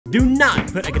Do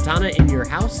not put a katana in your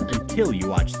house until you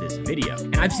watch this video.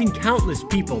 And I've seen countless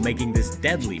people making this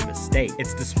deadly mistake.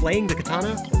 It's displaying the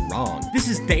katana wrong. This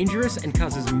is dangerous and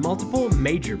causes multiple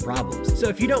major problems. So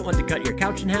if you don't want to cut your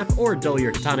couch in half or dull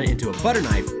your katana into a butter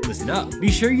knife, listen up.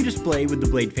 Be sure you display with the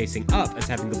blade facing up, as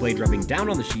having the blade rubbing down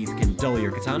on the sheath can dull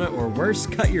your katana, or worse,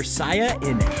 cut your saya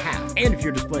in half. And if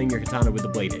you're displaying your katana with the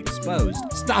blade exposed,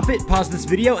 stop it, pause this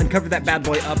video, and cover that bad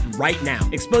boy up right now.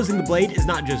 Exposing the blade is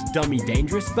not just dummy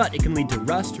dangerous, but it can lead to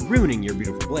rust, ruining your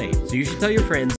beautiful blade. So you should tell your friends